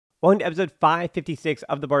Welcome to episode 556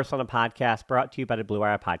 of the Barcelona podcast, brought to you by the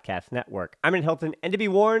Blaugrana Podcast Network. I'm in Hilton, and to be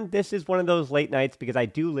warned, this is one of those late nights because I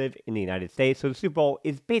do live in the United States, so the Super Bowl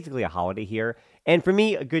is basically a holiday here, and for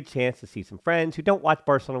me, a good chance to see some friends who don't watch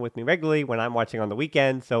Barcelona with me regularly when I'm watching on the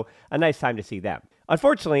weekends, so a nice time to see them.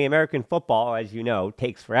 Unfortunately, American football, as you know,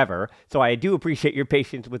 takes forever, so I do appreciate your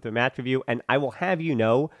patience with the match review, and I will have you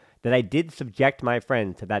know that I did subject my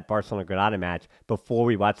friends to that Barcelona-Granada match before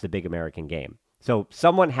we watched the big American game. So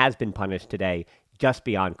someone has been punished today just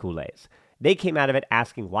beyond culés. They came out of it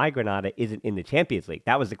asking why Granada isn't in the Champions League.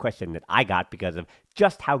 That was the question that I got because of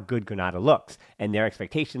just how good Granada looks and their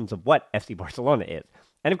expectations of what FC Barcelona is.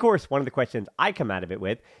 And of course, one of the questions I come out of it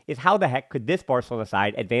with is how the heck could this Barcelona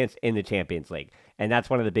side advance in the Champions League? And that's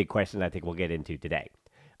one of the big questions I think we'll get into today.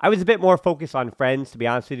 I was a bit more focused on friends, to be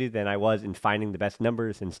honest with you, than I was in finding the best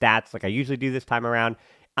numbers and stats like I usually do this time around.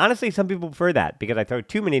 Honestly, some people prefer that because I throw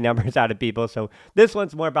too many numbers out at people. So this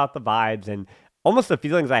one's more about the vibes and almost the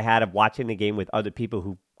feelings I had of watching the game with other people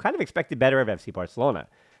who kind of expected better of FC Barcelona.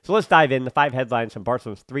 So let's dive in. The 5 headlines from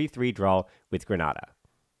Barcelona's 3-3 draw with Granada.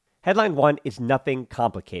 Headline 1 is nothing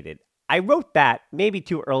complicated. I wrote that maybe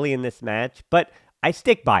too early in this match, but I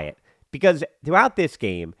stick by it because throughout this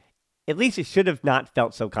game, at least it should have not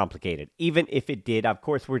felt so complicated, even if it did. Of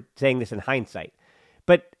course, we're saying this in hindsight.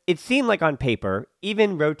 But it seemed like on paper,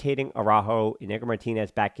 even rotating Araujo, Inigo Martinez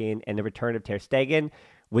back in, and the return of Ter Stegen,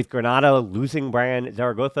 with Granada losing Brian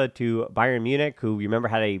Zaragoza to Bayern Munich, who you remember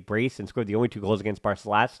had a brace and scored the only 2 goals against Barca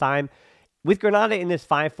last time. With Granada in this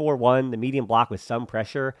 5-4-1, the medium block with some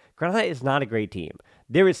pressure, Granada is not a great team.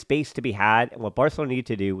 There is space to be had, and what Barcelona needed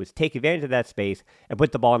to do was take advantage of that space and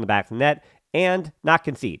put the ball in the back of the net and not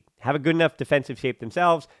concede. Have a good enough defensive shape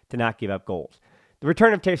themselves to not give up goals. The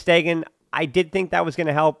return of Ter Stegen, I did think that was going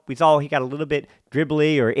to help. We saw he got a little bit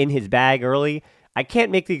dribbly or in his bag early. I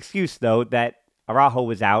can't make the excuse, though, that Araujo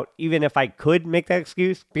was out, even if I could make that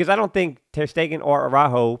excuse, because I don't think Ter Stegen or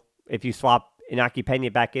Araujo, if you swap Iñaki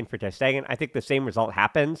Peña back in for Ter Stegen, I think the same result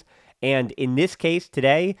happens. And in this case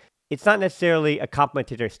today, it's not necessarily a compliment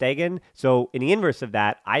to Ter Stegen. So in the inverse of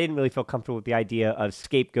that, I didn't really feel comfortable with the idea of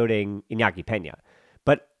scapegoating Iñaki Peña.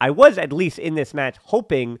 But I was, at least in this match,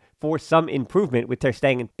 hoping for some improvement with Ter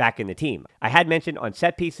Stegen back in the team. I had mentioned on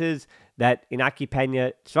set pieces that Iñaki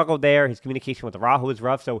Peña struggled there. His communication with Araujo was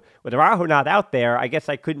rough. So with Araujo not out there, I guess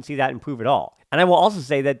I couldn't see that improve at all. And I will also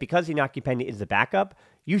say that because Iñaki Peña is the backup,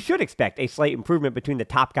 you should expect a slight improvement between the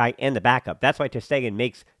top guy and the backup. That's why Ter Stegen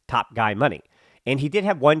makes top guy money. And he did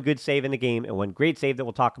have one good save in the game and one great save that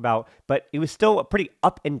we'll talk about, but it was still a pretty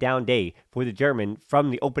up and down day for the German from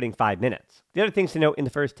the opening 5 minutes. The other things to note in the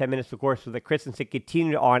first 10 minutes, of course, was that Christensen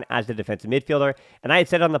continued on as the defensive midfielder. And I had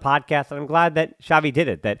said on the podcast, and I'm glad that Xavi did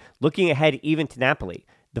it, that looking ahead even to Napoli,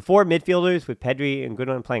 the 4 midfielders with Pedri and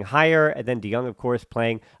Gundogan playing higher, and then De Jong, of course,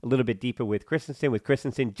 playing a little bit deeper with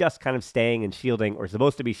Christensen just kind of staying and shielding, or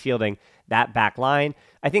supposed to be shielding, that back line.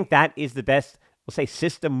 I think that is the best, we'll say,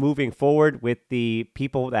 system moving forward with the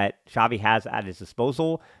people that Xavi has at his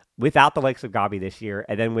disposal, without the likes of Gavi this year,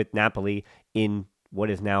 and then with Napoli in what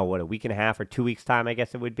is now, a week and a half or 2 weeks' time, I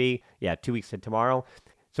guess it would be. Yeah, 2 weeks to tomorrow.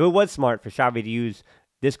 So it was smart for Xavi to use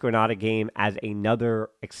this Granada game as another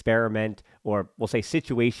experiment, or we'll say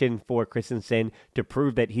situation for Christensen to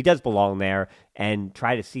prove that he does belong there and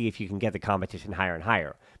try to see if you can get the competition higher and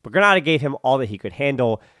higher. But Granada gave him all that he could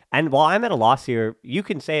handle. And while I'm at a loss here, you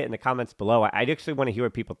can say it in the comments below. I actually want to hear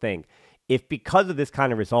what people think. If because of this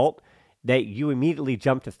kind of result that you immediately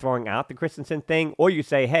jump to throwing out the Christensen thing, or you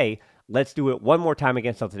say, hey, let's do it one more time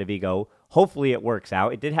against Celta Vigo. Hopefully it works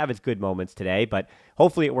out. It did have its good moments today, but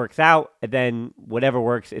hopefully it works out. And then whatever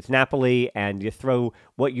works, it's Napoli, and you throw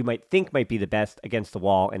what you might think might be the best against the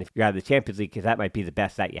wall. And if you're out of the Champions League, because that might be the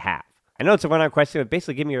best that you have. I know it's a run-on question, but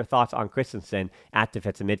basically give me your thoughts on Christensen at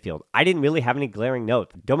defensive midfield. I didn't really have any glaring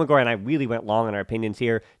notes. Domagoj and I really went long on our opinions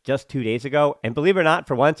here just 2 days ago. And believe it or not,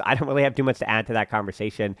 for once, I don't really have too much to add to that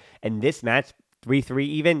conversation. And this match, 3-3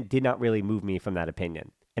 even, did not really move me from that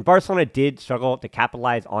opinion. And Barcelona did struggle to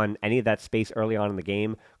capitalize on any of that space early on in the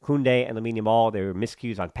game. Koundé and Lamine Yamal, there were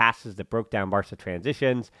miscues on passes that broke down Barca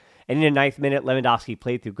transitions. And in the 9th minute, Lewandowski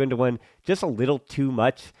played through Gundogan just a little too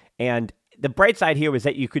much. And the bright side here was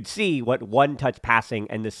that you could see what one-touch passing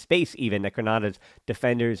and the space even that Granada's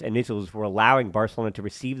defenders and midfielders were allowing Barcelona to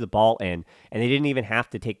receive the ball in, and they didn't even have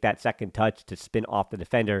to take that second touch to spin off the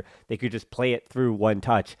defender. They could just play it through one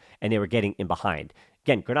touch, and they were getting in behind.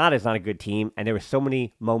 Again, Granada is not a good team, and there were so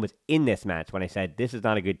many moments in this match when I said, this is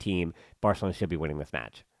not a good team, Barcelona should be winning this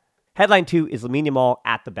match. Headline 2 is Lamine Yamal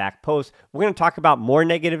at the back post. We're going to talk about more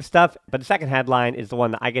negative stuff, but the second headline is the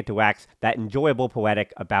one that I get to wax that enjoyable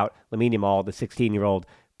poetic about Lamine Yamal, the 16-year-old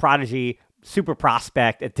prodigy, super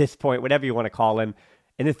prospect at this point, whatever you want to call him.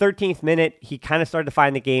 In the 13th minute, he kind of started to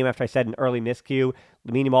find the game after I said an early miscue.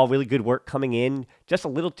 Lamine Yamal, really good work coming in, just a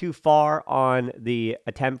little too far on the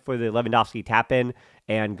attempt for the Lewandowski tap-in.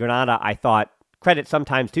 And Granada, I thought, credit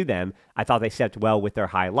sometimes to them, I thought they stepped well with their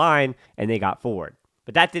high line, and they got forward.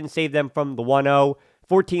 But that didn't save them from the 1-0.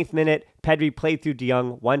 14th minute, Pedri played through De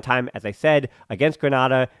Jong one time, as I said, against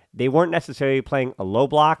Granada. They weren't necessarily playing a low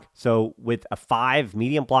block, so with a 5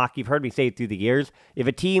 medium block, you've heard me say it through the years, if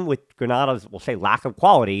a team with Granada's, we'll say, lack of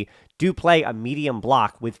quality, do play a medium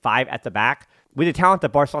block with 5 at the back, with the talent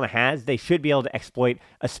that Barcelona has, they should be able to exploit,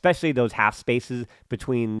 especially those half spaces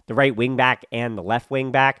between the right wing back and the left wing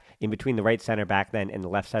back, in between the right center back then and the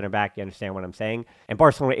left center back. You understand what I'm saying? And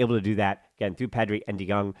Barcelona were able to do that, again, through Pedri and De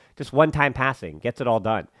Jong. Just one-time passing, gets it all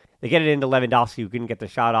done. They get it into Lewandowski, who couldn't get the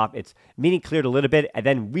shot off. It's mini cleared a little bit, and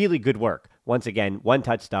then really good work. Once again,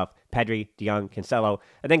 one-touch stuff. Pedri, De Jong, Cancelo.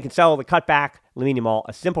 And then Cancelo, the cutback, Lamine Yamal,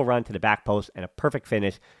 a simple run to the back post, and a perfect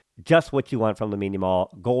finish. Just what you want from Lamine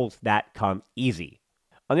Yamal. Goals that come easy.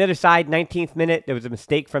 On the other side, 19th minute, there was a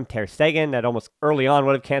mistake from Ter Stegen that almost early on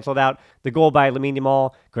would have canceled out the goal by Lamine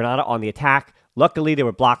Yamal. Granada on the attack. Luckily, there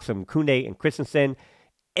were blocks from Koundé and Christensen.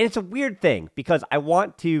 And it's a weird thing because I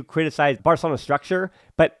want to criticize Barcelona's structure,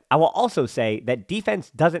 but I will also say that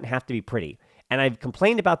defense doesn't have to be pretty. And I've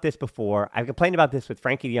complained about this before. I've complained about this with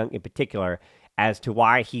Frankie de Jong in particular as to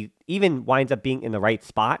why he even winds up being in the right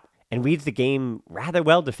spot and reads the game rather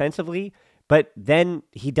well defensively, but then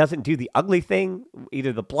he doesn't do the ugly thing,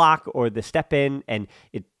 either the block or the step in, and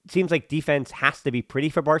it seems like defense has to be pretty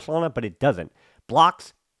for Barcelona, but it doesn't.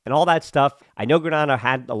 Blocks and all that stuff. I know Granada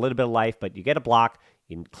had a little bit of life, but you get a block,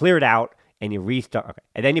 you clear it out, and you restart. Okay.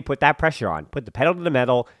 And then you put that pressure on. Put the pedal to the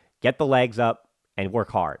metal, get the legs up, and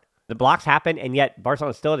work hard. The blocks happen, and yet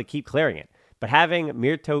Barcelona still had to keep clearing it. But having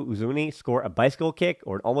Mirto Uzuni score a bicycle kick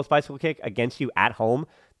or an almost bicycle kick against you at home,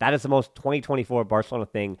 that is the most 2024 Barcelona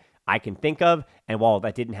thing I can think of. And while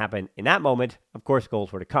that didn't happen in that moment, of course,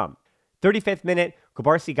 goals were to come. 35th minute,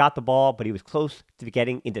 Kubarsi got the ball, but he was close to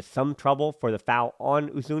getting into some trouble for the foul on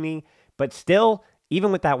Uzuni. But still,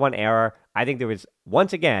 even with that one error, I think there was,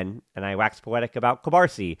 once again, and I waxed poetic about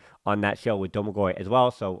Kubarsi on that show with Domagoy as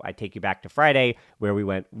well, so I take you back to Friday, where we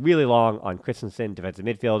went really long on Christensen, defensive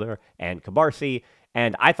midfielder, and Kubarsi,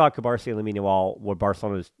 and I thought Kubarsi and Lamine Yamal were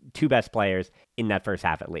Barcelona's two best players in that first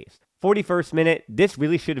half at least. 41st minute, this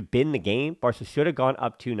really should have been the game. Barca should have gone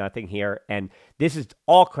up 2-0 here, and this is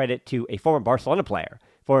all credit to a former Barcelona player,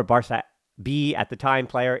 former Barca B at the time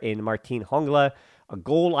player in Martin Hongla, a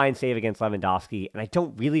goal line save against Lewandowski, and I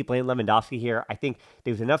don't really blame Lewandowski here. I think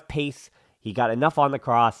there was enough pace. He got enough on the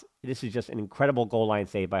cross. This is just an incredible goal line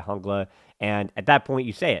save by Hongla, and at that point,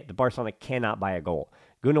 you say it. The Barcelona cannot buy a goal.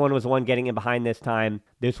 Gundogan was the one getting in behind this time.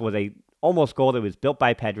 This was a almost goal that was built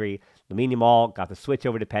by Pedri. Lamine Yamal got the switch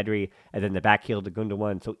over to Pedri, and then the back heel to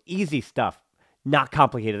Gundogan. So easy stuff. Not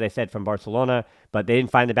complicated, as I said, from Barcelona, but they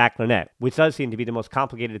didn't find the back of the net, which does seem to be the most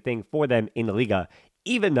complicated thing for them in the Liga,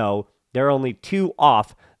 even though they're only 2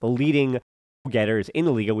 off the leading getters in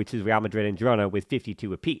the Liga, which is Real Madrid and Girona, with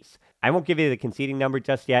 52 apiece. I won't give you the conceding number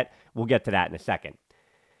just yet. We'll get to that in a second.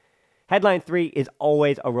 Headline 3 is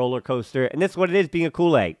always a roller coaster, and this is what it is being a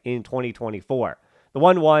Kool-Aid in 2024. The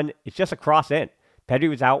 1-1 is just a cross in. Pedri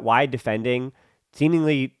was out wide defending,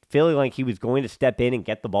 seemingly feeling like he was going to step in and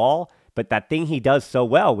get the ball, but that thing he does so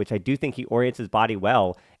well, which I do think he orients his body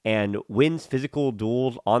well and wins physical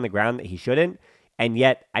duels on the ground that he shouldn't, and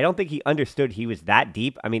yet I don't think he understood he was that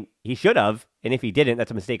deep. I mean, he should have, and if he didn't,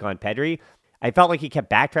 that's a mistake on Pedri. I felt like he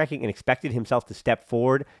kept backtracking and expected himself to step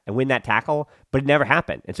forward and win that tackle, but it never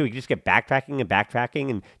happened. And so he just kept backtracking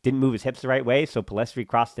and didn't move his hips the right way, so Pellistri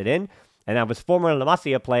crossed it in. And that was former La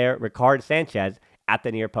Masia player Ricard Sanchez at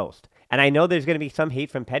the near post. And I know there's going to be some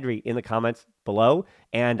hate from Pedri in the comments below,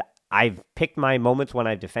 and I've picked my moments when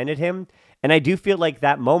I've defended him, and I do feel like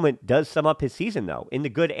that moment does sum up his season, though, in the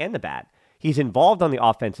good and the bad. He's involved on the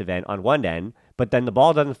offensive end on one end, but then the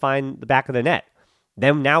ball doesn't find the back of the net.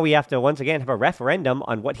 Then now we have to once again have a referendum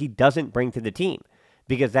on what he doesn't bring to the team,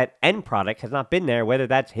 because that end product has not been there, whether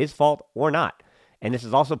that's his fault or not. And this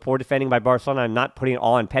is also poor defending by Barcelona. I'm not putting it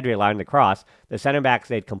all on Pedri allowing the cross. The center backs,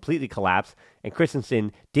 they'd completely collapsed, and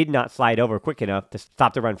Christensen did not slide over quick enough to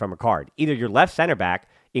stop the run from Ricard. Either your left center back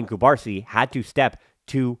in Kubarsi had to step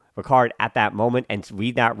to Ricard at that moment and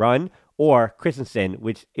read that run, or Christensen,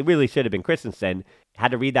 which it really should have been Christensen,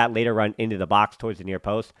 had to read that later run into the box towards the near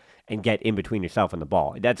post and get in between yourself and the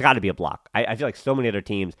ball. That's got to be a block. I feel like so many other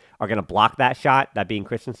teams are going to block that shot, that being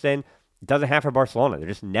Christensen. It doesn't happen for Barcelona. They're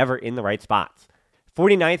just never in the right spots.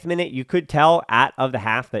 49th minute, you could tell of the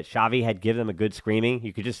half that Xavi had given them a good screaming.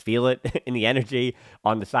 You could just feel it in the energy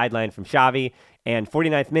on the sideline from Xavi. And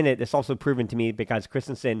 49th minute, this also proven to me because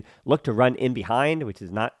Christensen looked to run in behind, which is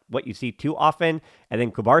not what you see too often. And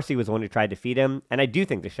then Kubarsi was the one who tried to feed him. And I do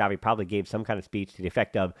think that Xavi probably gave some kind of speech to the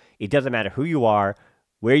effect of, it doesn't matter who you are,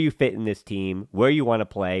 where you fit in this team, where you want to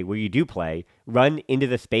play, where you do play, run into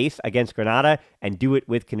the space against Granada and do it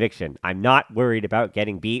with conviction. I'm not worried about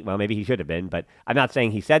getting beat. Well, maybe he should have been, but I'm not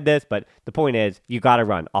saying he said this, but the point is, you got to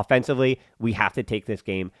run. Offensively, we have to take this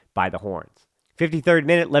game by the horns. 53rd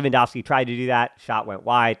minute, Lewandowski tried to do that. Shot went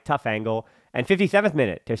wide, tough angle. And 57th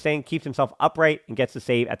minute, Ter Stegen keeps himself upright and gets the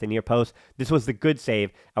save at the near post. This was the good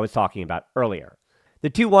save I was talking about earlier. The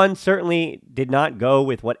 2-1 certainly did not go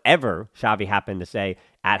with whatever Xavi happened to say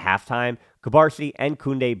at halftime. Kubarsi and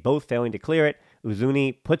Koundé both failing to clear it.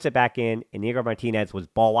 Uzuni puts it back in, and Inigo Martinez was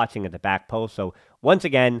ball watching at the back post. So once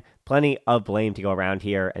again, plenty of blame to go around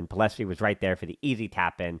here, and Pellistri was right there for the easy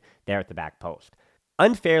tap in there at the back post.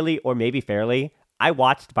 Unfairly, or maybe fairly, I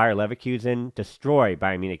watched Bayer Leverkusen destroy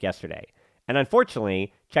Bayern Munich yesterday, and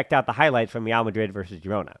unfortunately checked out the highlights from Real Madrid versus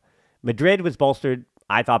Girona. Madrid was bolstered,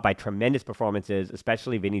 I thought, by tremendous performances,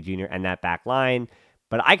 especially Vinny Jr. and that back line.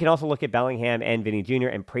 But I can also look at Bellingham and Vinny Jr.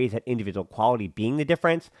 and praise that individual quality being the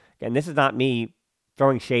difference. And this is not me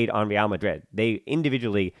throwing shade on Real Madrid. They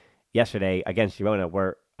individually yesterday against Girona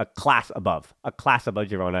were a class above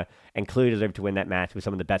Girona, and clearly deserved to win that match with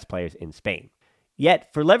some of the best players in Spain.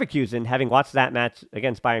 Yet, for Leverkusen, having watched that match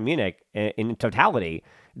against Bayern Munich in totality,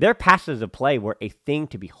 their passes of play were a thing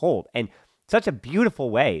to behold. And such a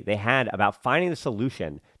beautiful way they had about finding the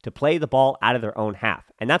solution to play the ball out of their own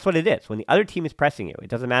half. And that's what it is. When the other team is pressing you, it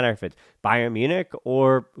doesn't matter if it's Bayern Munich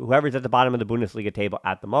or whoever's at the bottom of the Bundesliga table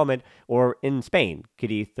at the moment, or in Spain,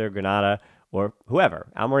 Cadiz or Granada or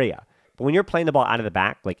whoever, Almeria. But when you're playing the ball out of the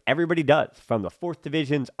back, like everybody does, from the fourth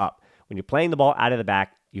divisions up, when you're playing the ball out of the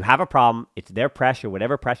back, you have a problem. It's their pressure,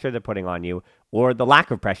 whatever pressure they're putting on you, or the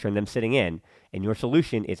lack of pressure in them sitting in. And your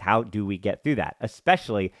solution is, how do we get through that,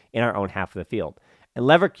 especially in our own half of the field? And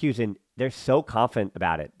Leverkusen, they're so confident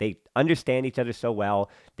about it. They understand each other so well.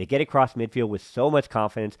 They get across midfield with so much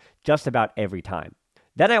confidence just about every time.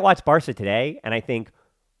 Then I watch Barca today, and I think,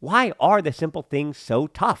 why are the simple things so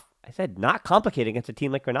tough? I said, not complicated against a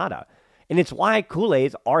team like Granada. And it's why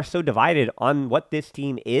Culés are so divided on what this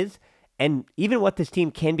team is, and even what this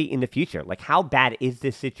team can be in the future. Like, how bad is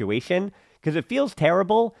this situation? Because it feels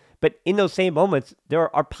terrible, but in those same moments,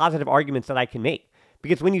 there are positive arguments that I can make.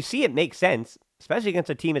 Because when you see it make sense, especially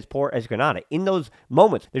against a team as poor as Granada, in those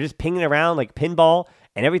moments, they're just pinging around like pinball,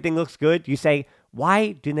 and everything looks good. You say,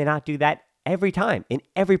 why do they not do that every time, in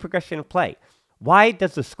every progression of play? Why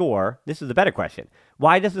does the score, this is the better question,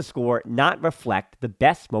 why does the score not reflect the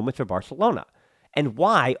best moments for Barcelona? And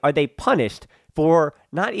why are they punished for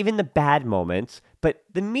not even the bad moments, but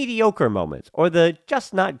the mediocre moments, or the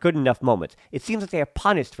just not good enough moments? It seems like they are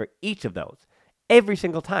punished for each of those every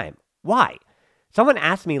single time. Why? Someone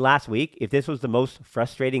asked me last week if this was the most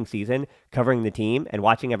frustrating season covering the team and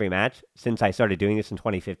watching every match since I started doing this in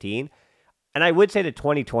 2015. And I would say that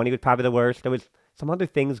 2020 was probably the worst. There was some other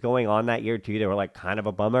things going on that year too that were like kind of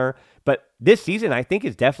a bummer. But this season, I think,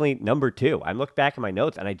 is definitely number two. I look back at my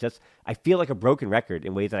notes and I feel like a broken record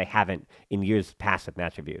in ways that I haven't in years past with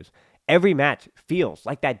match reviews. Every match feels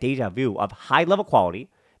like that deja vu of high level quality,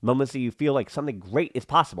 moments that you feel like something great is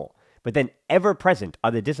possible, but then ever present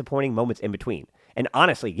are the disappointing moments in between. And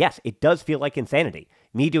honestly, yes, it does feel like insanity.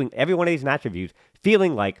 Me doing every one of these match reviews,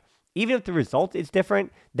 feeling like even if the result is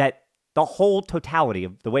different, that the whole totality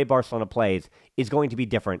of the way Barcelona plays is going to be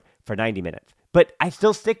different for 90 minutes. But I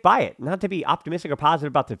still stick by it. Not to be optimistic or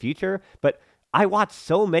positive about the future, but I watch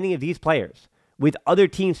so many of these players with other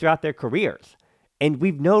teams throughout their careers, and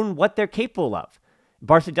we've known what they're capable of.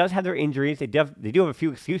 Barca does have their injuries. They do have a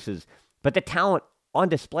few excuses, but the talent on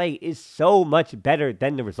display is so much better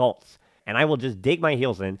than the results. And I will just dig my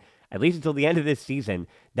heels in, at least until the end of this season,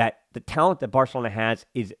 that the talent that Barcelona has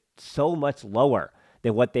is so much lower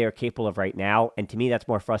than what they are capable of right now. And to me, that's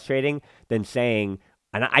more frustrating than saying,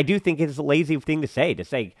 and I do think it's a lazy thing to say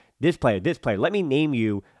this player, let me name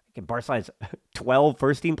you. Barca has 12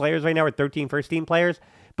 first-team players right now, or 13 first-team players.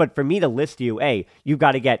 But for me to list you, hey, you've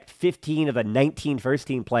got to get 15 of the 19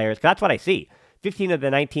 first-team players. That's what I see. 15 of the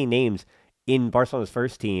 19 names in Barcelona's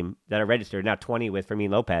first team that are registered, now 20 with Fermin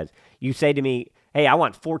Lopez. You say to me, hey, I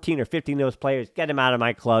want 14 or 15 of those players, get them out of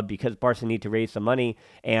my club because Barca need to raise some money,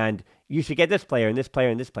 and you should get this player and this player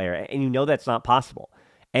and this player, and you know that's not possible.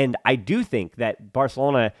 And I do think that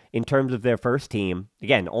Barcelona, in terms of their first team,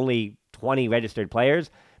 again, only 20 registered players,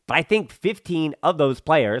 But I think 15 of those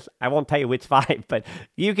players, I won't tell you which 5, but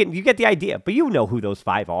you get the idea. But you know who those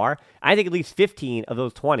 5 are. I think at least 15 of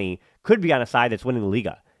those 20 could be on a side that's winning the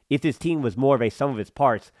Liga if this team was more of a sum of its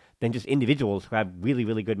parts than just individuals who have really,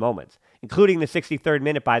 really good moments, including the 63rd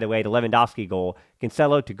minute, by the way, the Lewandowski goal.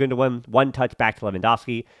 Cancelo to Gundogan, one touch back to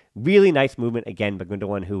Lewandowski. Really nice movement again by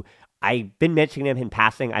Gundogan, who I've been mentioning him in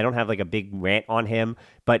passing. I don't have like a big rant on him,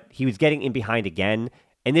 but he was getting in behind again.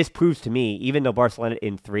 And this proves to me, even though Barcelona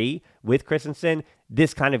in 3 with Christensen,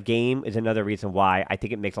 this kind of game is another reason why I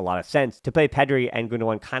think it makes a lot of sense to play Pedri and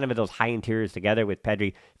Gundogan kind of at those high interiors together, with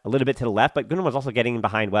Pedri a little bit to the left, but Gundogan's also getting in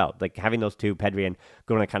behind well. Like having those two, Pedri and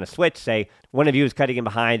Gundogan, kind of switch, say one of you is cutting in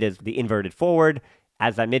behind as the inverted forward,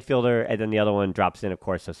 as that midfielder, and then the other one drops in, of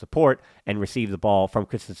course, to support and receive the ball from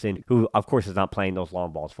Christensen, who, of course, is not playing those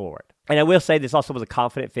long balls forward. And I will say this also was a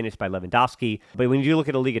confident finish by Lewandowski, but when you look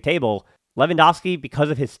at the Liga table, Lewandowski, because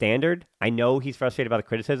of his standard, I know he's frustrated about the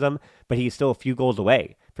criticism, but he's still a few goals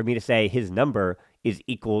away for me to say his number is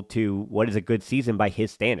equal to what is a good season by his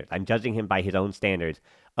standards. I'm judging him by his own standards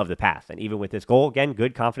of the past. And even with this goal, again,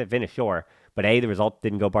 good, confident finish, sure. But A, the result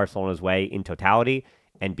didn't go Barcelona's way in totality.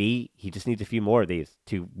 And B, he just needs a few more of these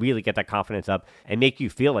to really get that confidence up and make you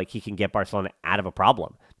feel like he can get Barcelona out of a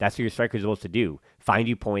problem. That's what your striker is supposed to do. Find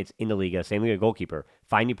you points in the Liga, same with a goalkeeper.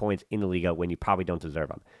 Find you points in the Liga when you probably don't deserve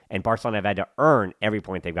them. And Barcelona have had to earn every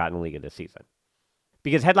point they've got in the Liga this season.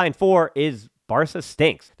 Because headline 4 is Barça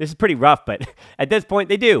Stinks. This is pretty rough, but at this point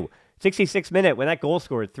they do. 66th minute when that goal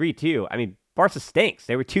scored 3-2. I mean, Barça stinks.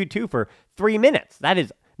 They were 2-2 for 3 minutes. That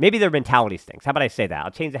is, maybe their mentality stinks. How about I say that?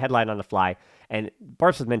 I'll change the headline on the fly. And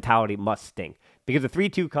Barca's mentality must stink because the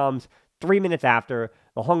 3-2 comes 3 minutes after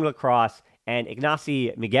the Hongla cross, and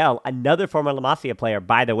Ignacy Miguel, another former La Masia player,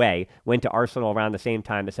 by the way, went to Arsenal around the same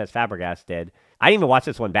time that Cesc Fabregas did. I didn't even watch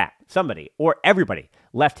this one back. Somebody, or everybody,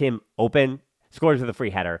 left him open, scores with a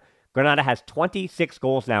free header. Granada has 26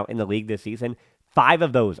 goals now in the league this season. 5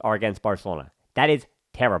 of those are against Barcelona. That is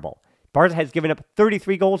terrible. Barca has given up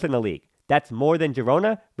 33 goals in the league. That's more than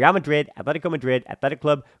Girona, Real Madrid, Atletico Madrid, Athletic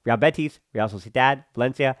Club, Real Betis, Real Sociedad,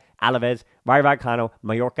 Valencia, Alaves, Rayo Vallecano,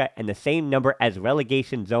 Mallorca, and the same number as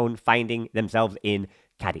relegation zone finding themselves in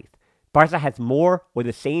Cadiz. Barca has more or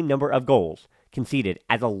the same number of goals conceded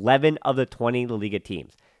as 11 of the 20 La Liga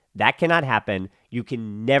teams. That cannot happen. You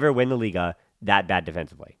can never win the Liga that bad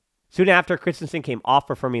defensively. Soon after, Christensen came off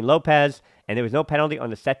for Fermin Lopez, and there was no penalty on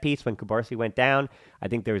the set piece when Kubarsi went down. I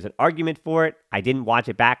think there was an argument for it. I didn't watch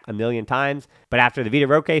it back a million times, but after the Vitor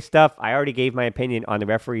Roque stuff, I already gave my opinion on the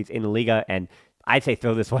referees in the Liga, and I'd say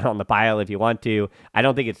throw this one on the pile if you want to. I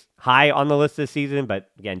don't think it's high on the list this season, but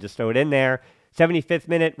again, just throw it in there. 75th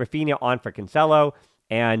minute, Rafinha on for Cancelo.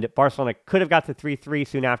 And Barcelona could have got to 3-3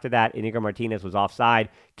 soon after that. Inigo Martinez was offside,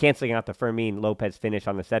 canceling out the Fermin Lopez finish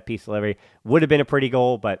on the set-piece delivery. Would have been a pretty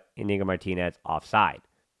goal, but Inigo Martinez offside.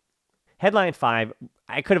 Headline 5,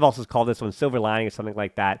 I could have also called this one Silver Lining or something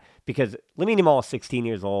like that, because Lamine Yamal is 16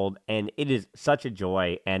 years old, and it is such a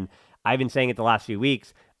joy. And I've been saying it the last few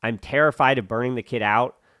weeks, I'm terrified of burning the kid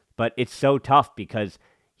out, but it's so tough because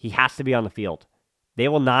he has to be on the field. They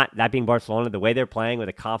will not, that being Barcelona, the way they're playing with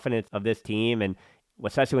the confidence of this team, and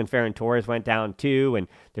especially when Ferran Torres went down too, and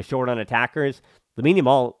they're short on attackers, Lamine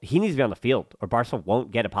Yamal, he needs to be on the field, or Barca won't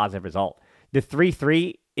get a positive result. The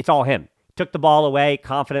 3-3, it's all him. Took the ball away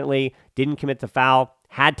confidently, didn't commit the foul,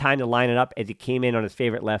 had time to line it up as he came in on his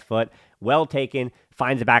favorite left foot. Well taken,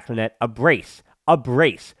 finds the back of the net. A brace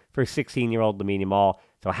for 16-year-old Lamine Yamal.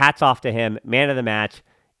 So hats off to him, man of the match,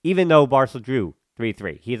 even though Barca drew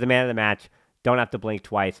 3-3. He's the man of the match. Don't have to blink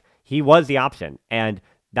twice. He was the option, and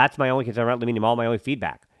that's my only concern about Lamine Yamal, my only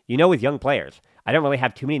feedback. You know, with young players, I don't really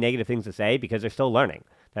have too many negative things to say because they're still learning.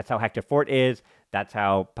 That's how Hector Fort is. That's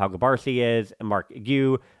how Pau Gabarsi is, and Marc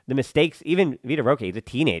Guiu. The mistakes, even Vitor Roque, he's a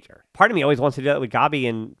teenager. Part of me always wants to do that with Gabi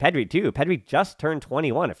and Pedri, too. Pedri just turned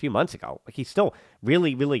 21 a few months ago. Like, he's still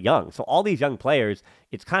really, really young. So all these young players,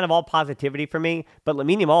 it's kind of all positivity for me. But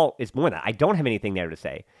Lamine Yamal is more than that. I don't have anything there to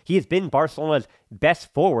say. He has been Barcelona's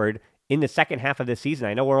best forward in the second half of this season.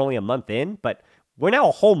 I know we're only a month in, but we're now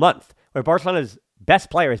a whole month where Barcelona's best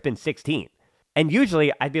player has been 16. And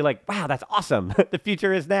usually I'd be like, wow, that's awesome. The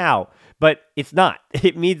future is now. But it's not.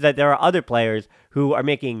 It means that there are other players who are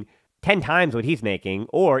making 10 times what he's making,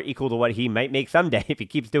 or equal to what he might make someday if he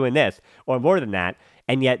keeps doing this, or more than that,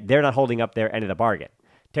 and yet they're not holding up their end of the bargain.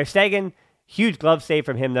 Ter Stegen, huge glove save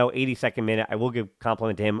from him, though, 82nd minute. I will give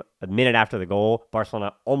compliment to him a minute after the goal.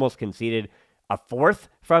 Barcelona almost conceded a fourth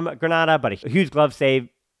from Granada, but a huge glove save.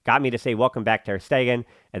 got me to say welcome back Ter Stegen,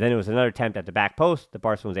 and then it was another attempt at the back post that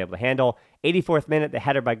Barcelona was able to handle. 84th minute, the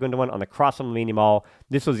header by Gundogan on the cross from Lamine Yamal.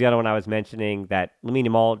 This was the other one I was mentioning, that Lamine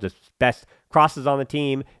Yamal just best crosses on the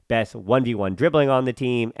team, best 1v1 dribbling on the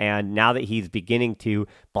team, and now that he's beginning to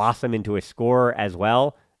blossom into a scorer as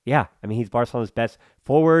well, yeah, I mean, he's Barcelona's best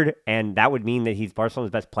forward, and that would mean that he's Barcelona's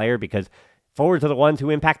best player because forwards are the ones who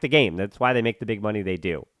impact the game. That's why they make the big money they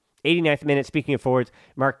do. 89th minute, speaking of forwards,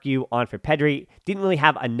 Marc Guéhi on for Pedri. Didn't really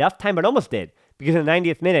have enough time, but almost did, because in the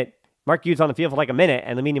 90th minute, Marc Guéhi's on the field for like a minute,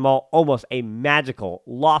 and Lamine Yamal almost a magical,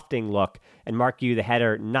 lofting look, and Marc Guéhi, the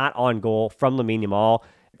header, not on goal from Lamine Yamal.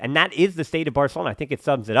 And that is the state of Barcelona. I think it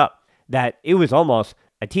sums it up, that it was almost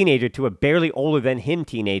a teenager to a barely older than him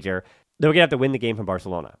teenager that we're going to have to win the game from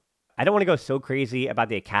Barcelona. I don't want to go so crazy about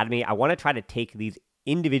the academy. I want to try to take these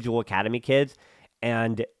individual academy kids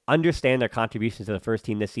and understand their contributions to the first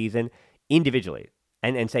team this season individually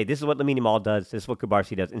and say, this is what Lamine Yamal does, this is what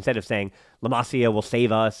Kubarsi does, instead of saying La Masia will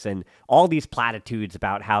save us and all these platitudes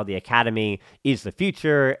about how the academy is the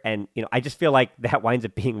future. And, I just feel like that winds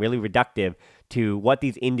up being really reductive to what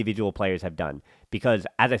these individual players have done. Because,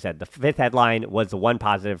 as I said, the fifth headline was the one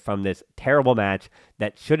positive from this terrible match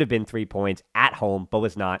that should have been 3 points at home, but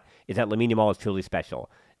was not, is that Lamine Yamal is truly special.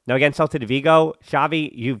 Now, against Celta de Vigo, Xavi,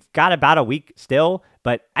 you've got about a week still,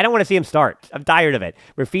 but I don't want to see him start. I'm tired of it.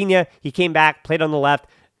 Rafinha, he came back, played on the left,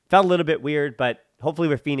 felt a little bit weird, but hopefully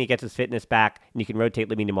Rafinha gets his fitness back and you can rotate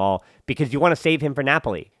Lamine Yamal because you want to save him for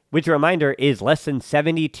Napoli, which, a reminder, is less than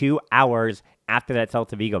 72 hours after that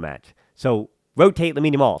Celta Vigo match. So rotate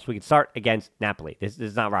Lamine Yamal so we can start against Napoli. This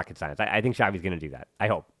is not rocket science. I think Xavi's going to do that. I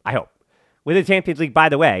hope. With the Champions League, by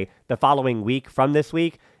the way, the following week from this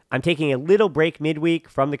week, I'm taking a little break midweek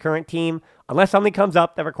from the current team, unless something comes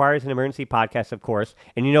up that requires an emergency podcast, of course.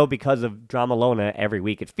 And because of Dramalona every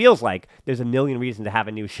week, it feels like there's a million reasons to have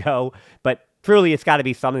a new show. But truly, it's got to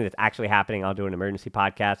be something that's actually happening. I'll do an emergency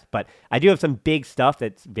podcast. But I do have some big stuff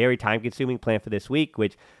that's very time-consuming planned for this week,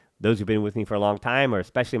 which those who've been with me for a long time, or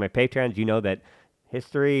especially my Patreons, you know that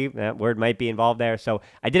history, that word might be involved there. So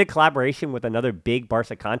I did a collaboration with another big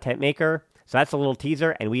Barca content maker. So that's a little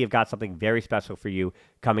teaser, and we have got something very special for you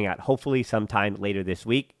coming out hopefully sometime later this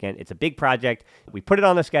week. Again, it's a big project. We put it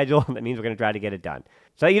on the schedule. That means we're going to try to get it done.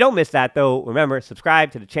 So you don't miss that, though. Remember,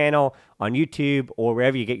 subscribe to the channel on YouTube or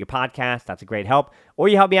wherever you get your podcasts. That's a great help. Or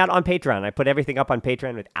you help me out on Patreon. I put everything up on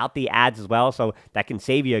Patreon without the ads as well, so that can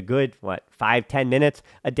save you a good, 5-10 minutes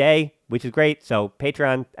a day, which is great. So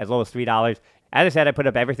Patreon, as low as $3. As I said, I put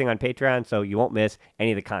up everything on Patreon, so you won't miss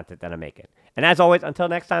any of the content that I'm making. And as always, until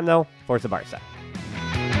next time, though, Forza Barca.